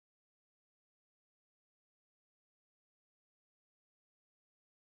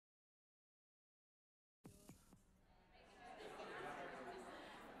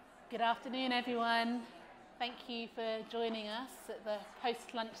Good afternoon, everyone. Thank you for joining us at the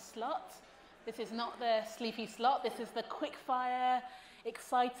post-lunch slot. This is not the sleepy slot. This is the quick-fire,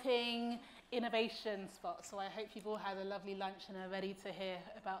 exciting innovation spot. So I hope you've all had a lovely lunch and are ready to hear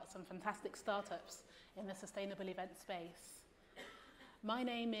about some fantastic startups in the sustainable event space. My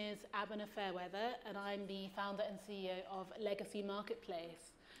name is Abena Fairweather, and I'm the founder and CEO of Legacy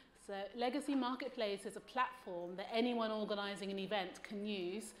Marketplace. So Legacy Marketplace is a platform that anyone organising an event can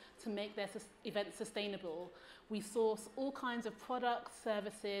use to make their event sustainable. We source all kinds of products,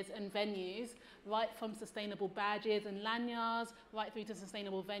 services and venues, right from sustainable badges and lanyards, right through to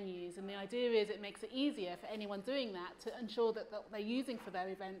sustainable venues. And the idea is it makes it easier for anyone doing that to ensure that what they're using for their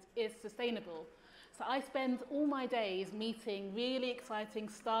event is sustainable. So I spend all my days meeting really exciting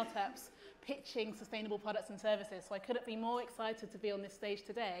startups, pitching sustainable products and services. So I couldn't be more excited to be on this stage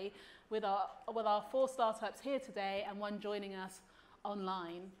today with our 4 startups here today and one joining us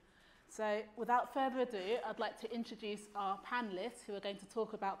online. So without further ado, I'd like to introduce our panelists who are going to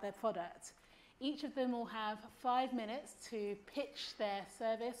talk about their product. Each of them will have 5 minutes to pitch their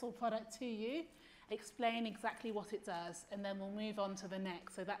service or product to you, explain exactly what it does, and then we'll move on to the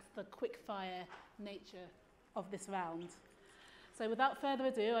next. So that's the quick-fire nature of this round. So without further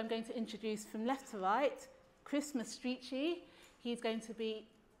ado, I'm going to introduce from left to right, Chris Mastricci. He's going to be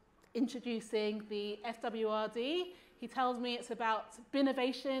introducing the FWRD. He tells me it's about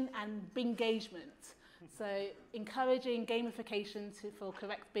innovation and engagement. So encouraging gamification for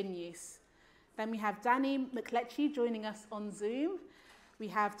correct bin use. Then we have Danii McLetchie joining us on Zoom. We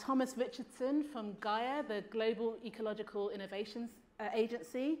have Thomas Richardson from GEIA, the Global Ecological Innovations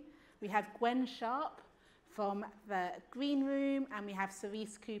Agency. We have Gwen Sharp from the Green Room, and we have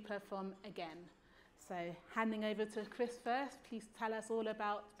Cerise Cooper from Again. So handing over to Chris first, please tell us all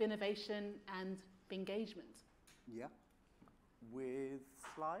about innovation and engagement. Yeah, with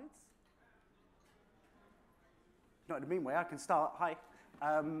slides? Not in a mean way, I can start. Hi.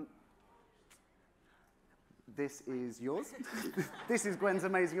 This is yours. This is Gwen's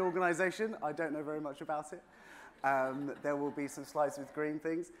amazing organisation. I don't know very much about it. There will be some slides with green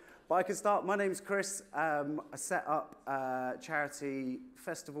things. But I can start. My name's Chris. I set up charity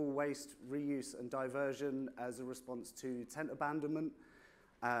Festival Waste Reuse and Diversion as a response to tent abandonment.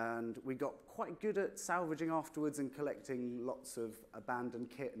 And we got quite good at salvaging afterwards and collecting lots of abandoned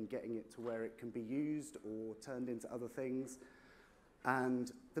kit and getting it to where it can be used or turned into other things.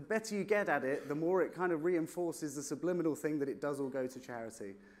 And the better you get at it, the more it kind of reinforces the subliminal thing that it does all go to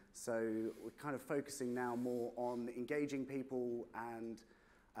charity. So we're kind of focusing now more on engaging people and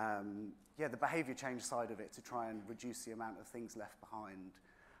yeah, the behaviour change side of it to try and reduce the amount of things left behind.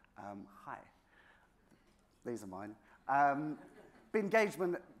 Hi, these are mine. Bin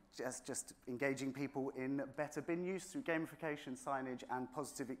engagement, just engaging people in better bin use through gamification, signage and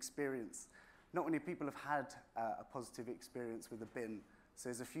positive experience. Not many people have had a positive experience with a bin. So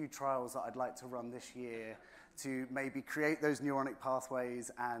there's a few trials that I'd like to run this year to maybe create those neuronic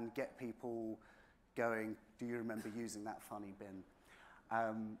pathways and get people going, do you remember using that funny bin?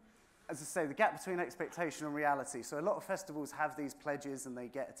 As I say, the gap between expectation and reality. So a lot of festivals have these pledges and they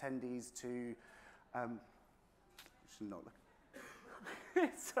get attendees to, should not look,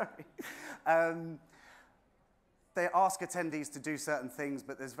 sorry. They ask attendees to do certain things,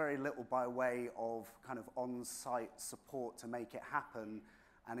 but there's very little by way of kind of on-site support to make it happen.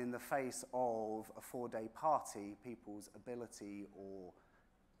 And in the face of a 4-day party, people's ability or,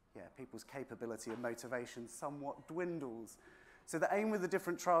 yeah, people's capability and motivation somewhat dwindles. So the aim with the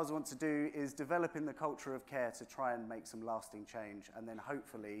different trials I want to do is developing the culture of care to try and make some lasting change, and then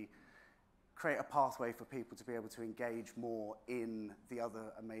hopefully create a pathway for people to be able to engage more in the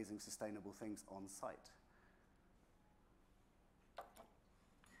other amazing sustainable things on site.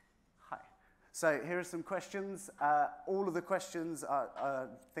 Hi. So here are some questions. All of the questions are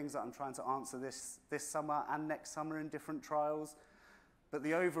things that I'm trying to answer this summer and next summer in different trials. But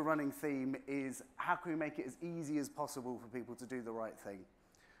the overrunning theme is how can we make it as easy as possible for people to do the right thing?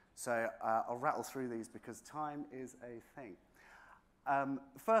 So I'll rattle through these because time is a thing.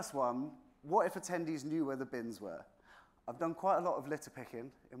 First one, what if attendees knew where the bins were? I've done quite a lot of litter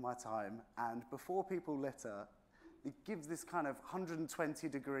picking in my time, and before people litter, it gives this kind of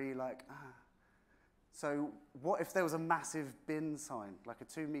 120-degree like, So what if there was a massive bin sign, like a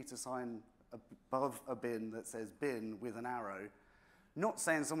 2-meter sign above a bin that says bin with an arrow? Not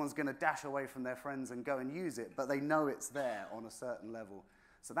saying someone's going to dash away from their friends and go and use it, but they know it's there on a certain level.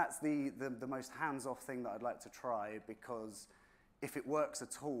 So that's the most hands-off thing that I'd like to try, because if it works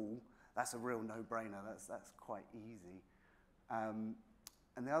at all, that's a real no-brainer. That's quite easy.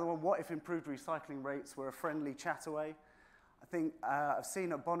 And the other one, what if improved recycling rates were a friendly chat away? I think I've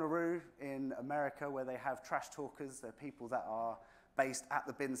seen at Bonnaroo in America where they have trash talkers. They're people that are based at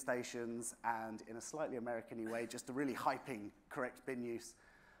the bin stations and in a slightly American-y way, just a really hyping correct bin use.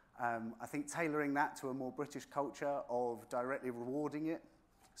 I think tailoring that to a more British culture of directly rewarding it,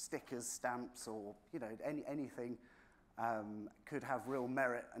 stickers, stamps, or anything could have real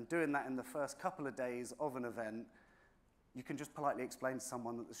merit. And doing that in the first couple of days of an event, you can just politely explain to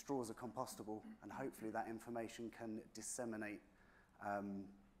someone that the straws are compostable, and hopefully that information can disseminate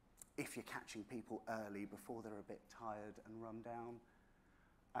if you're catching people early before they're a bit tired and run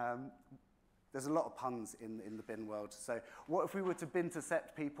down. There's a lot of puns in the bin world. So what if we were to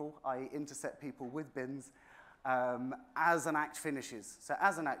bin-intercept people, i.e. intercept people with bins, as an act finishes? So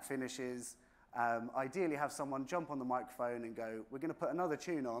as an act finishes, ideally have someone jump on the microphone and go, we're going to put another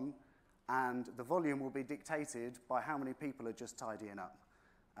tune on, and the volume will be dictated by how many people are just tidying up.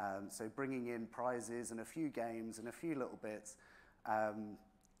 So bringing in prizes and a few games and a few little bits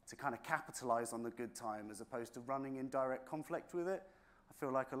to kind of capitalize on the good time as opposed to running in direct conflict with it. I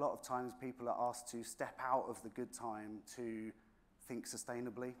feel like a lot of times people are asked to step out of the good time to think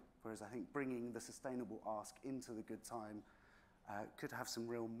sustainably, whereas I think bringing the sustainable ask into the good time could have some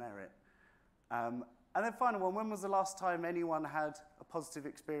real merit. And then final one, when was the last time anyone had a positive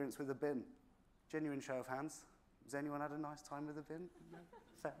experience with a bin? Genuine show of hands. Has anyone had a nice time with a bin? No?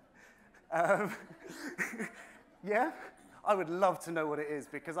 Yeah? I would love to know what it is,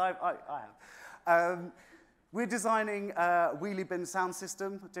 because I have. We're designing a wheelie bin sound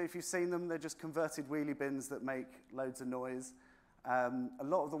system. I don't know if you've seen them. They're just converted wheelie bins that make loads of noise. A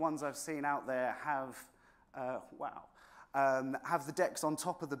lot of the ones I've seen out there have, have the decks on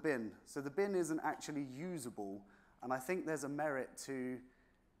top of the bin. So the bin isn't actually usable. And I think there's a merit to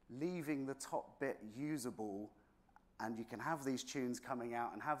leaving the top bit usable, and you can have these tunes coming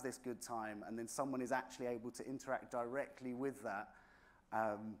out and have this good time, and then someone is actually able to interact directly with that.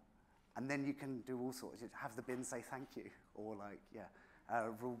 And then you can do all sorts. Have the bin say thank you, or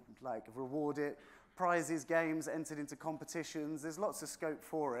reward it. Prizes, games, entered into competitions. There's lots of scope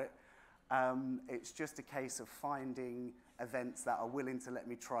for it. It's just a case of finding events that are willing to let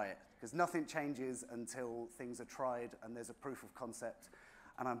me try it, because nothing changes until things are tried and there's a proof of concept.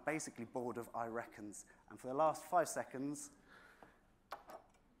 And I'm basically bored of I reckons. And for the last 5 seconds,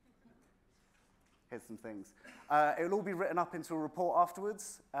 here's some things. It'll all be written up into a report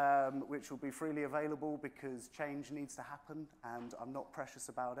afterwards, which will be freely available because change needs to happen, and I'm not precious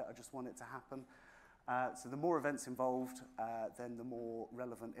about it. I just want it to happen. So the more events involved, then the more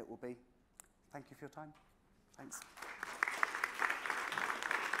relevant it will be. Thank you for your time. Thanks.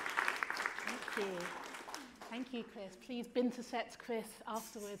 Thank you. Thank you, Chris. Please bin-intercept Chris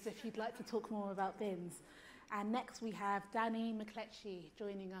afterwards if you'd like to talk more about bins. And next we have Danii, McLetchie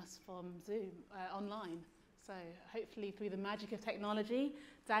joining us from Zoom, online. So hopefully through the magic of technology,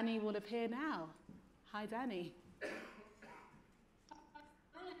 Danii will appear now. Hi, Danii.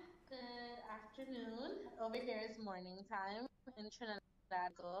 Good afternoon. Over here is morning time in Trinidad.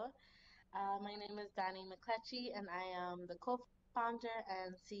 My name is Danii McLetchie, and I am the co-founder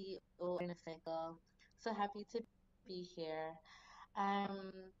and CEO of Carnicycle. So happy to be here. I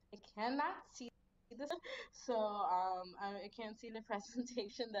cannot see this, so I can't see the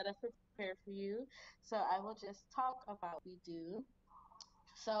presentation that I prepared for you. So I will just talk about what we do.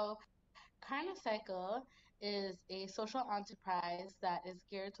 So Carnicycle is a social enterprise that is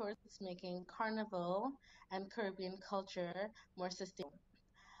geared towards making Carnival and Caribbean culture more sustainable.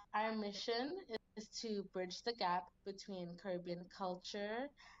 Our mission is to bridge the gap between Caribbean culture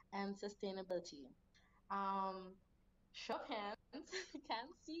and sustainability. Show of hands,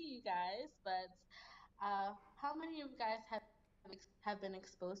 can't see you guys, but how many of you guys have been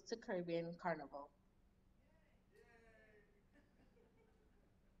exposed to Caribbean Carnival?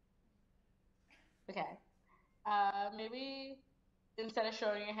 Okay. Maybe instead of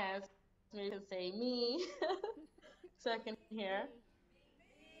showing your hands, maybe you can say me, so I can hear.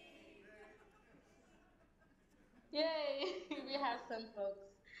 Yay! We have some folks.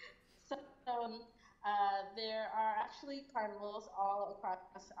 So there are actually carnivals all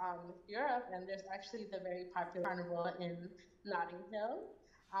across Europe, and there's actually the very popular carnival in Notting Hill,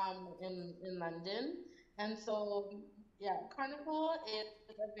 in London. And so, yeah, carnival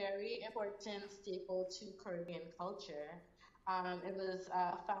is a very important staple to Caribbean culture. It was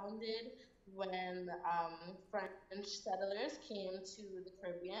founded when French settlers came to the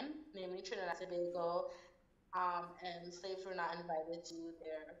Caribbean, namely Trinidad and Tobago, and slaves were not invited to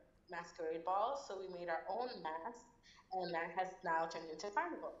their masquerade balls, so we made our own mask, and that has now turned into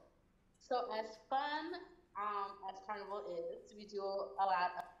Carnival. So as fun as Carnival is, we do a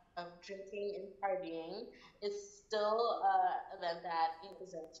lot drinking and partying. It's still an event that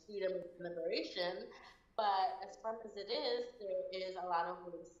represents freedom and liberation, but as fun as it is, there is a lot of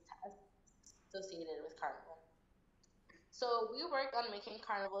waste associated with Carnival. So we worked on making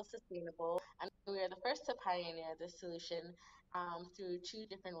Carnival sustainable, and we are the first to pioneer this solution through two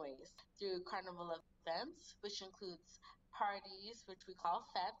different ways. Through Carnival events, which includes parties, which we call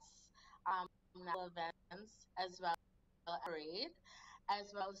fetes, national events, as well as parade,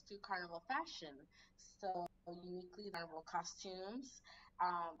 as well as through Carnival fashion. So uniquely Carnival costumes,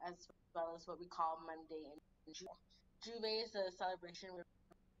 as well as what we call Monday and Juve. Juve is a celebration where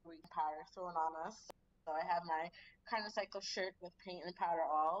we powder thrown on us. So I have my Carnicycle shirt with paint and powder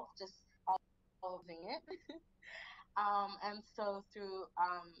all over it. And so through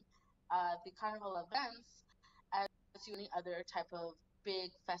the carnival events, as any other type of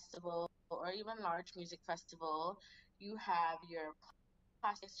big festival or even large music festival, you have your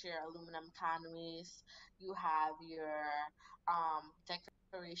plastics, your aluminum canopies, you have your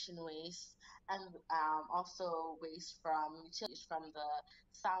decoration waste, and also waste from utilities, from the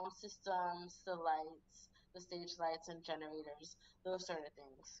sound systems, the lights, the stage lights and generators, those sort of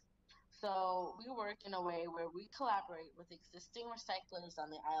things. So we work in a way where we collaborate with existing recyclers on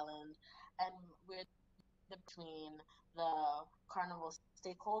the island, and we're between the carnival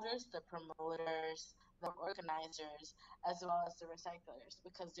stakeholders, the promoters, the organizers, as well as the recyclers,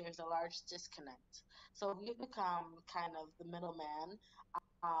 because there's a large disconnect. So we've become kind of the middleman,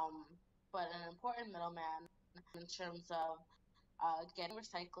 um, but an important middleman in terms of getting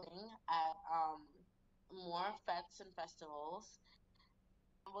recycling at more fetes and festivals.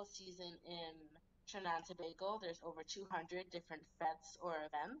 Carnival season in Trinidad and Tobago, there's over 200 different fetes or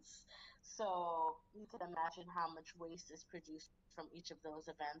events. So you can imagine how much waste is produced from each of those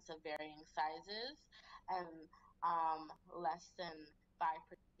events of varying sizes, and less than 5%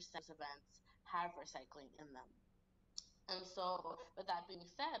 of events have recycling in them. And so, with that being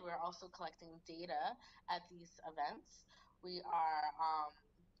said, we're also collecting data at these events. We are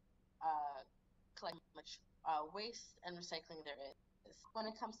collecting how much waste and recycling there is. When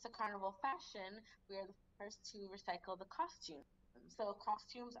it comes to carnival fashion, we are the first to recycle the costumes. So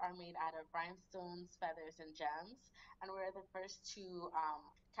costumes are made out of rhinestones, feathers, and gems, and we're the first to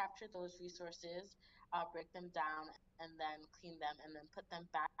capture those resources, break them down, and then clean them, and then put them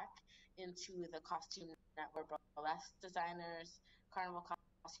back into the costume network. Burlesque designers, carnival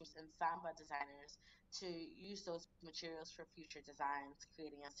costumes, and samba designers to use those materials for future designs,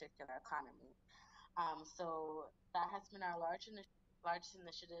 creating a circular economy. So that has been our largest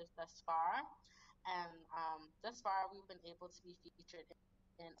initiative thus far. And thus far, we've been able to be featured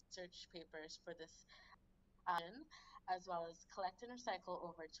in research papers for this as well as collect and recycle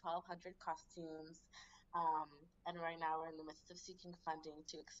over 1,200 costumes. And right now, we're in the midst of seeking funding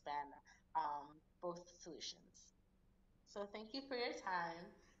to expand both solutions. So thank you for your time.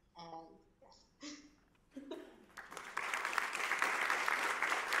 And yes.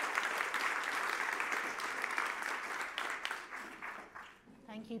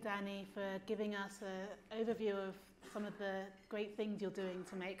 Thank you, Danii, for giving us an overview of some of the great things you're doing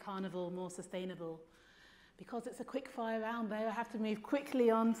to make Carnival more sustainable. Because it's a quick fire round, though, I have to move quickly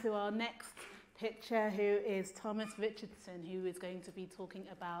on to our next pitcher, who is Thomas Richardson, who is going to be talking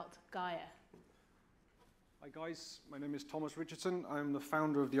about GEIA. Hi guys, my name is Thomas Richardson. I'm the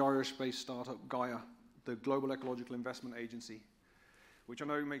founder of the Irish-based startup GEIA, the Global Ecological Investment Agency, which I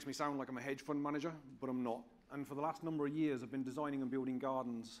know makes me sound like I'm a hedge fund manager, but I'm not. And for the last number of years, I've been designing and building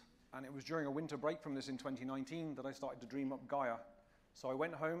gardens. And it was during a winter break from this in 2019 that I started to dream up GEIA. So I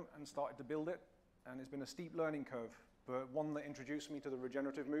went home and started to build it, and it's been a steep learning curve, but one that introduced me to the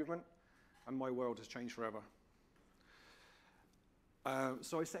regenerative movement, and my world has changed forever.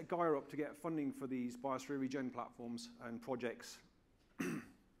 So I set GEIA up to get funding for these biosphere regen platforms and projects.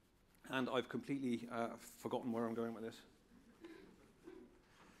 And I've completely forgotten where I'm going with this.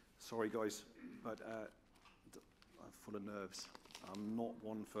 Sorry guys, but I'm full of nerves. I'm not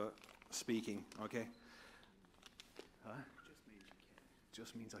one for speaking, okay? Huh?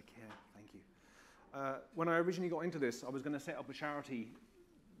 Just means I care, thank you. When I originally got into this, I was going to set up a charity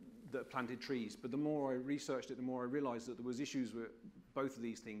that planted trees, but the more I researched it, the more I realized that there was issues with both of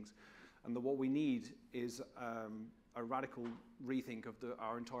these things, and that what we need is a radical rethink of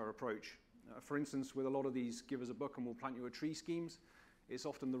our entire approach. For instance, with a lot of these give us a book and we'll plant you a tree schemes, it's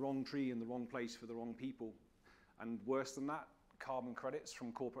often the wrong tree in the wrong place for the wrong people. And worse than that, carbon credits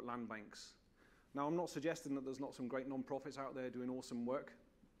from corporate land banks. Now, I'm not suggesting that there's not some great non-profits out there doing awesome work,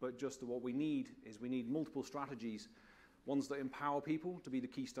 but just what we need is we need multiple strategies, ones that empower people to be the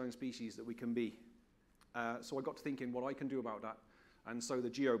keystone species that we can be. So I got to thinking what I can do about that. And so the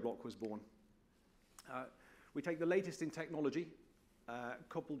GeoBlock was born. We take the latest in technology,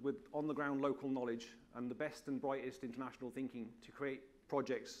 coupled with on-the-ground local knowledge and the best and brightest international thinking to create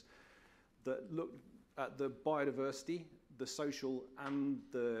projects that look at the biodiversity, the social and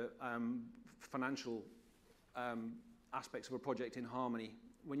the financial aspects of a project in harmony.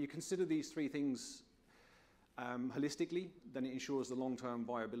 When you consider these three things holistically, then it ensures the long-term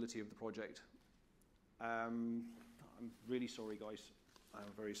viability of the project. I'm really sorry, guys.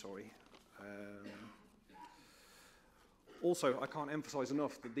 I'm very sorry. Also, I can't emphasize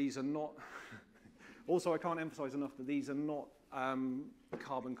enough that these are not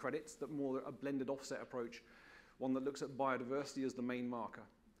carbon credits, but more a blended offset approach, one that looks at biodiversity as the main marker.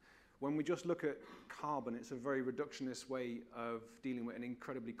 When we just look at carbon, it's a very reductionist way of dealing with an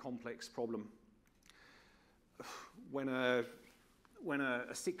incredibly complex problem. When a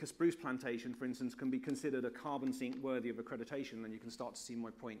Sitka spruce plantation, for instance, can be considered a carbon sink worthy of accreditation, then you can start to see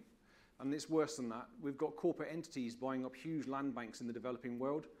my point. And it's worse than that. We've got corporate entities buying up huge land banks in the developing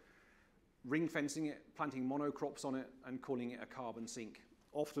world, ring fencing it, planting monocrops on it, and calling it a carbon sink,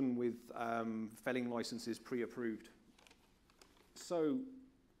 often with felling licenses pre-approved. So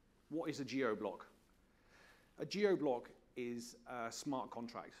what is a GeoBlock? A GeoBlock is a smart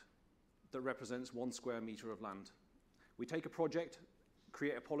contract that represents 1 square meter of land. We take a project,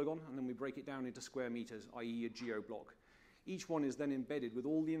 create a polygon, and then we break it down into square meters, i.e. a GeoBlock. Each one is then embedded with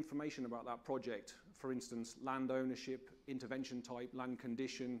all the information about that project, for instance, land ownership, intervention type, land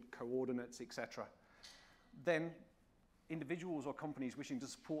condition, coordinates, etc. Then, individuals or companies wishing to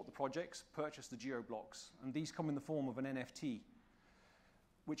support the projects purchase the GeoBlocks, and these come in the form of an NFT,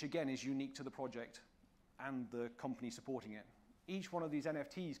 which again is unique to the project and the company supporting it. Each one of these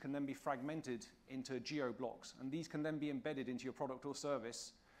NFTs can then be fragmented into GeoBlocks, and these can then be embedded into your product or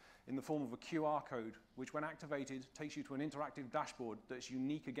service in the form of a QR code, which when activated takes you to an interactive dashboard that's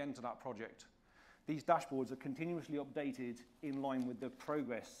unique again to that project. These dashboards are continuously updated in line with the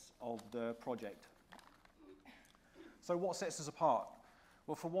progress of the project. So what sets us apart?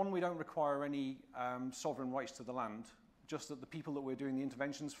 Well, for one, we don't require any sovereign rights to the land, just that the people that we're doing the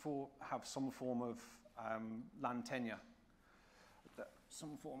interventions for have some form of land tenure.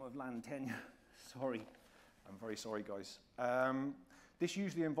 Some form of land tenure. Sorry. I'm very sorry, guys. This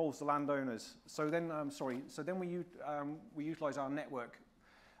usually involves the landowners. So then, we utilize our network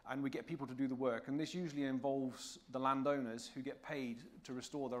and we get people to do the work. And this usually involves the landowners who get paid to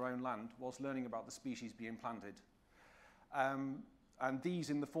restore their own land whilst learning about the species being planted. And these,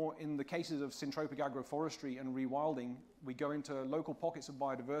 in the cases of syntropic agroforestry and rewilding, we go into local pockets of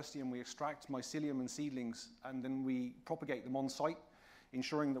biodiversity and we extract mycelium and seedlings, and then we propagate them on site,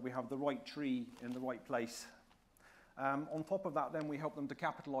 ensuring that we have the right tree in the right place. On top of that, then we help them to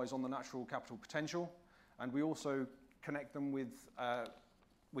capitalize on the natural capital potential, and we also connect them with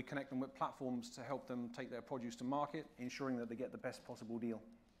platforms to help them take their produce to market, ensuring that they get the best possible deal.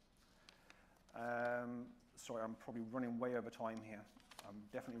 Sorry, I'm probably running way over time here. I'm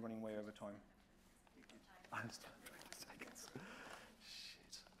definitely running way over time. I'm still 20 seconds.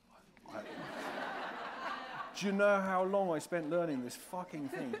 Shit. Do you know how long I spent learning this fucking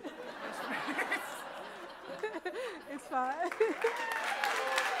thing? It's fine.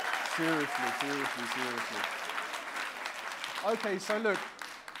 Seriously. Okay, so look,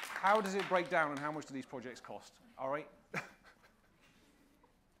 how does it break down and how much do these projects cost? All right.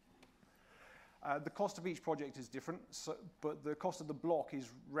 The cost of each project is different, but the cost of the block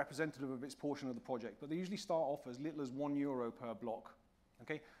is representative of its portion of the project. But they usually start off as little as €1 per block.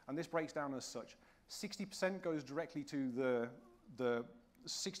 Okay, and this breaks down as such: 60% goes directly to the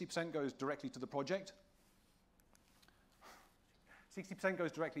 60% goes directly to the project. 60%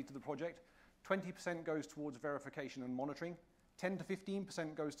 goes directly to the project. 20% goes towards verification and monitoring. 10 to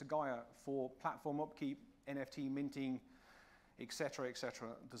 15% goes to GEIA for platform upkeep, NFT minting, etc.,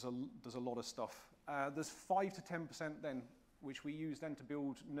 etc. There's a lot of stuff. There's 5 to 10% then, which we use then to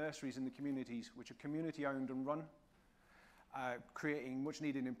build nurseries in the communities, which are community owned and run, creating much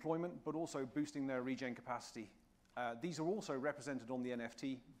needed employment, but also boosting their regen capacity. These are also represented on the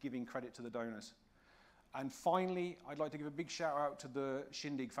NFT, giving credit to the donors. And finally, I'd like to give a big shout out to the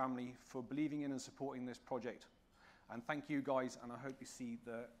Shindig family for believing in and supporting this project. And thank you guys, and I hope you see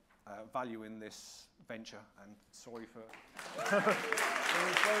the value in this venture. And sorry for being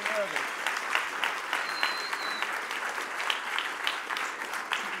so nervous.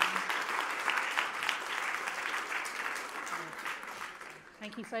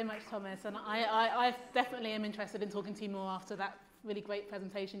 Thank you so much, Thomas. And I definitely am interested in talking to you more after that really great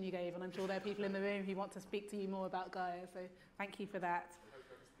presentation you gave. And I'm sure there are people in the room who want to speak to you more about GEIA. So thank you for that. I hope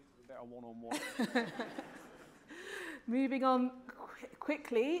I can speak to them better one-on-one. Moving on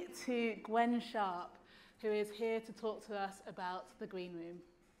quickly to Gwen Sharp, who is here to talk to us about the Green Room.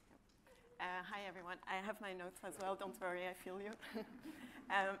 Hi everyone. I have my notes as well, don't worry, I feel you.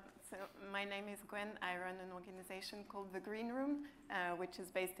 So my name is Gwen. I run an organization called The Green Room, which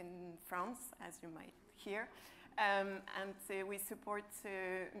is based in France, as you might hear. And we support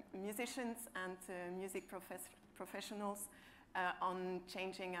musicians and music professionals on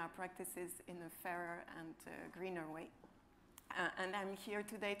changing our practices in a fairer and greener way. And I'm here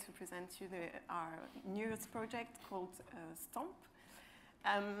today to present you our newest project called Stomp.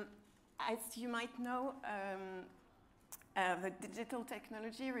 As you might know, the digital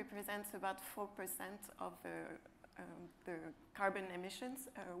technology represents about 4% of the carbon emissions,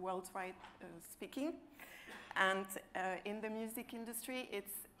 worldwide speaking. And in the music industry,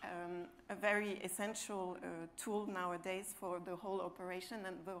 it's a very essential tool nowadays for the whole operation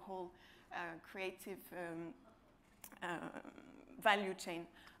and the whole creative value chain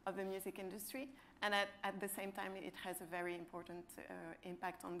of the music industry. And at the same time, it has a very important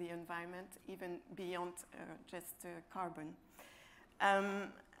impact on the environment, even beyond just carbon.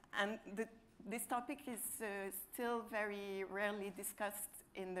 And this topic is still very rarely discussed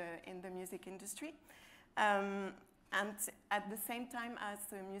in the music industry. And at the same time as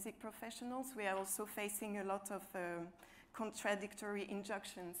music professionals, we are also facing a lot of contradictory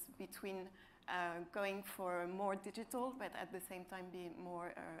injunctions between going for more digital, but at the same time being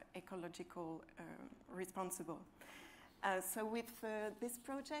more ecological responsible. So with this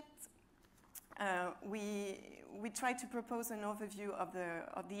project, we try to propose an overview of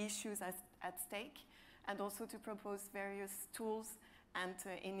the issues at stake, and also to propose various tools and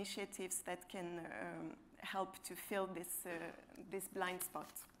initiatives that can help to fill this blind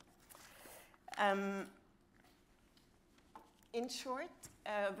spot. In short,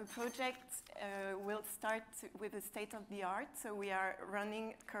 the project will start with a state-of-the-art. So we are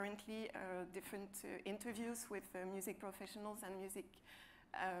running currently different interviews with music professionals and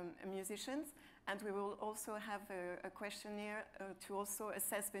musicians. And we will also have a questionnaire to also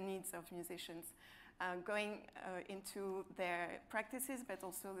assess the needs of musicians, going into their practices, but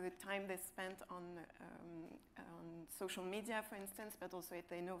also the time they spend on social media, for instance, but also if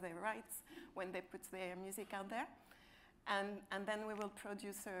they know their rights when they put their music out there. And then we will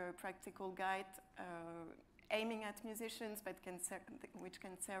produce a practical guide aiming at musicians, but which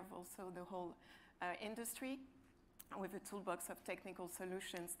can serve also the whole industry, with a toolbox of technical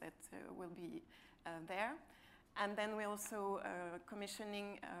solutions that will be there. And then we're also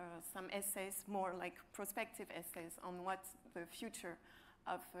commissioning some essays, more like prospective essays, on what the future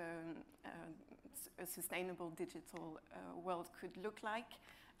of a sustainable digital world could look like.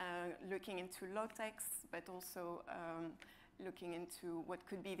 Looking into low-techs, but also looking into what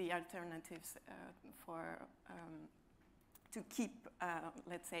could be the alternatives to keep,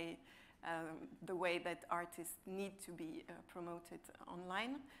 let's say, the way that artists need to be promoted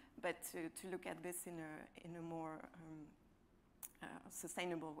online, but to look at this in a more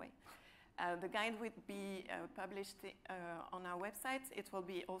sustainable way. The guide will be published on our website. It will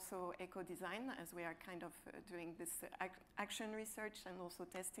be also eco-design, as we are kind of doing this action research and also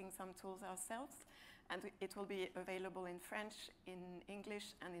testing some tools ourselves. And it will be available in French, in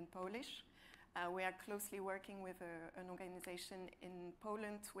English, and in Polish. We are closely working with an organization in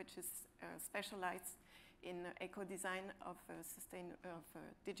Poland, which is specialized in eco-design of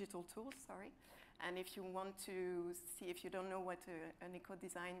digital tools. And if you want to see, if you don't know what an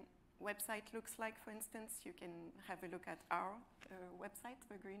eco-design website looks like, for instance, you can have a look at our website,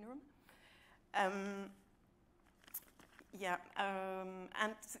 The Green Room. And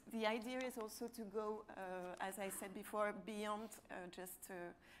the idea is also to go, as I said before, beyond just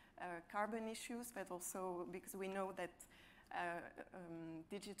carbon issues, but also because we know that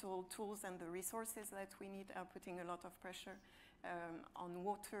digital tools and the resources that we need are putting a lot of pressure on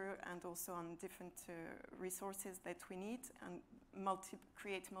water and also on different resources that we need, and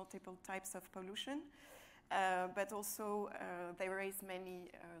create multiple types of pollution. But also they raise many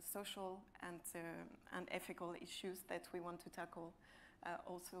social and ethical issues that we want to tackle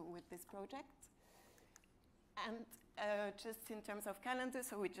also with this project. And just in terms of calendar,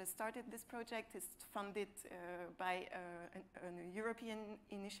 so we just started this project. It's funded by a European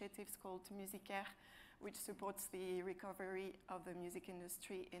initiative called Musicaire, which supports the recovery of the music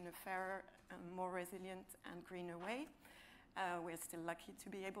industry in a fairer, more resilient and greener way. We're still lucky to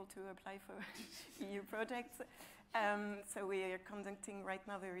be able to apply for EU projects. So we are conducting right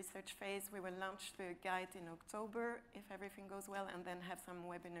now the research phase. We will launch the guide in October, if everything goes well, and then have some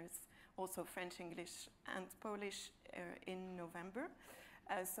webinars, also French, English, and Polish in November.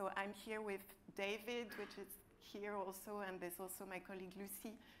 So I'm here with David, which is here also, and there's also my colleague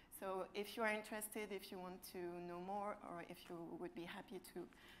Lucy. So if you are interested, if you want to know more, or if you would be happy to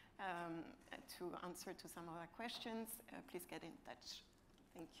answer to some of our questions, please get in touch.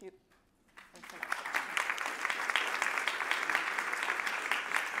 Thank you. Thanks a lot.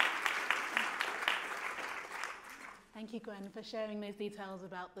 Thank you, Gwen, for sharing those details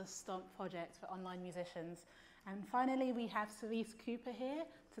about the STOMP project for online musicians. And finally, we have Cerise Cooper here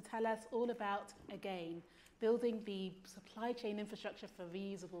to tell us all about, again, building the supply chain infrastructure for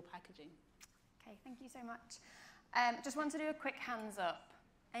reusable packaging. Okay, thank you so much. Just want to do a quick hands up.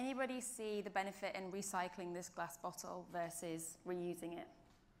 Anybody see the benefit in recycling this glass bottle versus reusing it?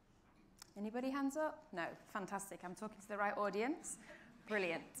 Anybody hands up? No, fantastic. I'm talking to the right audience.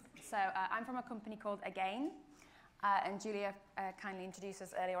 Brilliant. So I'm from a company called Again, and Julia kindly introduced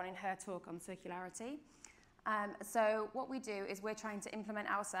us earlier on in her talk on circularity. So what we do is we're trying to implement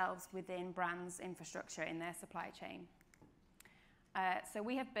ourselves within brands' infrastructure in their supply chain. So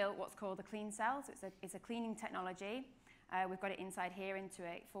we have built what's called a clean cell. So it's a cleaning technology. We've got it inside here into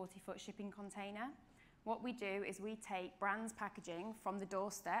a 40-foot shipping container. What we do is we take brands' packaging from the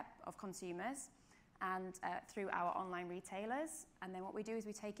doorstep of consumers and through our online retailers. And then what we do is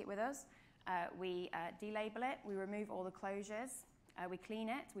we take it with us. We delabel it. We remove all the closures. We clean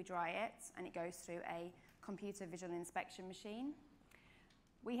it. We dry it. And it goes through a computer visual inspection machine.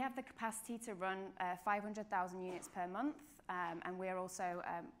 We have the capacity to run 500,000 units per month, and we're also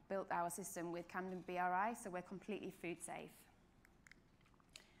built our system with Camden BRI, so we're completely food safe.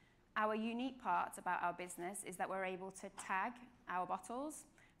 Our unique part about our business is that we're able to tag our bottles,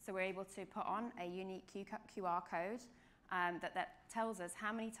 so we're able to put on a unique QR code that tells us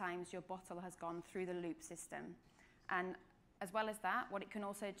how many times your bottle has gone through the loop system. And as well as that, what it can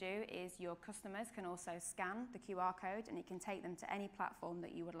also do is your customers can also scan the QR code and it can take them to any platform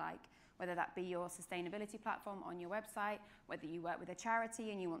that you would like, whether that be your sustainability platform on your website, whether you work with a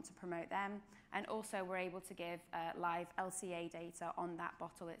charity and you want to promote them, and also we're able to give live LCA data on that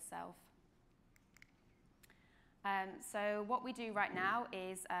bottle itself. So what we do right now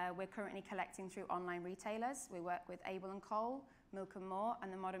is we're currently collecting through online retailers. We work with Abel & Cole, Milk & More,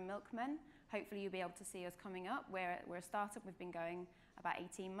 and the Modern Milkman. Hopefully you'll be able to see us coming up. We're a startup. We've been going about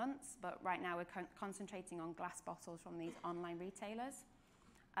 18 months, but right now we're concentrating on glass bottles from these online retailers.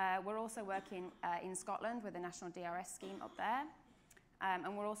 We're also working in Scotland with the National DRS scheme up there.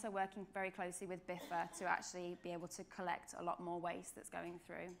 And we're also working very closely with BIFA to actually be able to collect a lot more waste that's going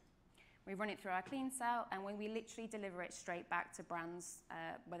through. We run it through our clean cell, and when we literally deliver it straight back to brands,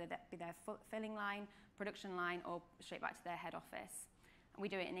 whether that be their filling line, production line, or straight back to their head office. And we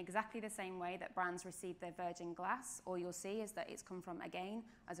do it in exactly the same way that brands receive their virgin glass. All you'll see is that it's come from Again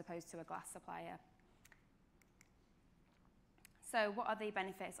as opposed to a glass supplier. So what are the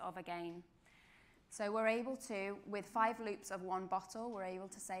benefits of Again? So we're able to, with 5 loops of 1 bottle, we're able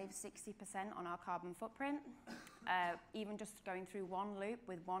to save 60% on our carbon footprint. Even just going through 1 loop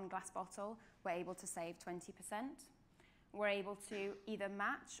with 1 glass bottle, we're able to save 20%. We're able to either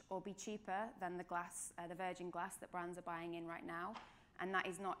match or be cheaper than the glass, the virgin glass that brands are buying in right now. And that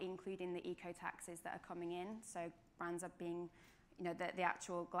is not including the eco taxes that are coming in. So brands are being, the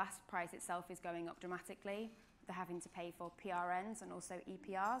actual glass price itself is going up dramatically. They're having to pay for PRNs and also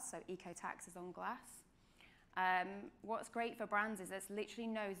EPRs, so eco taxes on glass. What's great for brands is there's literally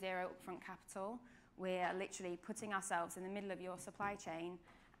no zero upfront capital. We're literally putting ourselves in the middle of your supply chain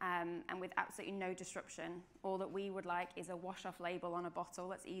and with absolutely no disruption. All that we would like is a wash-off label on a bottle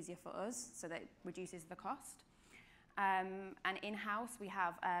that's easier for us so that it reduces the cost. And in-house, we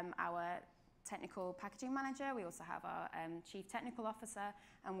have our technical packaging manager. We also have our chief technical officer,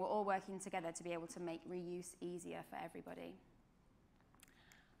 and we're all working together to be able to make reuse easier for everybody.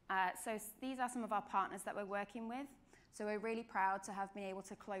 So these are some of our partners that we're working with. So we're really proud to have been able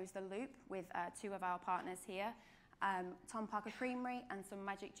to close the loop with 2 of our partners here, Tom Parker Creamery and some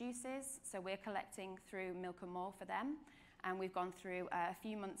Magic Juices. So we're collecting through Milk & More for them. And we've gone through a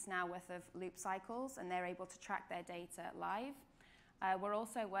few months now worth of loop cycles, and they're able to track their data live. We're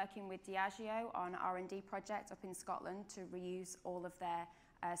also working with Diageo on an R&D project up in Scotland to reuse all of their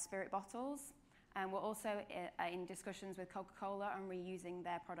spirit bottles. And we're also in discussions with Coca-Cola on reusing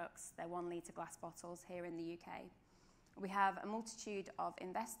their products, their 1-litre glass bottles here in the UK. We have a multitude of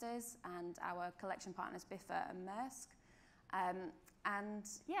investors and our collection partners, BIFA and Maersk. And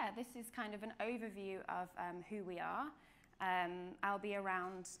yeah, this is kind of an overview of who we are. I'll be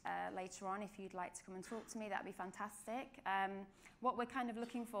around later on if you'd like to come and talk to me. That'd be fantastic. What we're kind of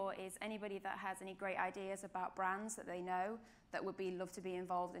looking for is anybody that has any great ideas about brands that they know that would love to be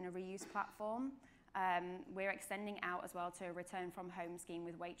involved in a reuse platform. We're extending out as well to a return from home scheme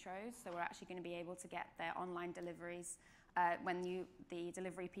with Waitrose. So we're actually going to be able to get their online deliveries. When the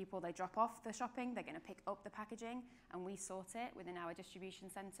delivery people, they drop off the shopping, they're going to pick up the packaging and we sort it within our distribution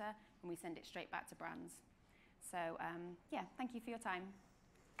centre and we send it straight back to brands. So yeah, thank you for your time.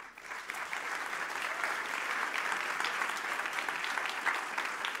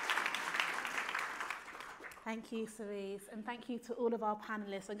 Thank you, Cerise, and thank you to all of our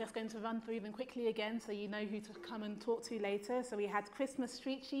panellists. I'm just going to run through them quickly again so you know who to come and talk to later. So we had Chris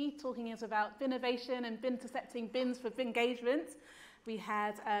Mastricci talking to us about binnovation and bin-intercepting bins for engagement. We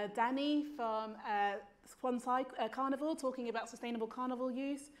had Danii from Carnival talking about sustainable carnival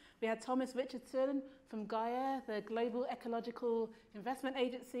use. We had Thomas Richardson from GEIA, the Global Ecological Investment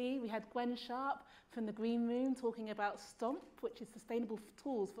Agency. We had Gwen Sharp from the Green Room talking about STOMP, which is sustainable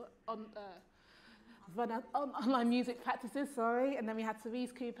tools for online music practices, sorry. And then we had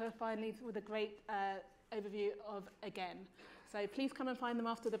Cerise Cooper finally with a great overview of Again. So please come and find them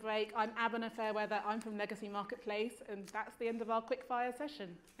after the break. I'm Abena Fairweather, I'm from Legacy Marketplace, and that's the end of our quickfire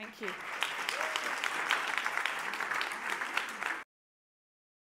session. Thank you.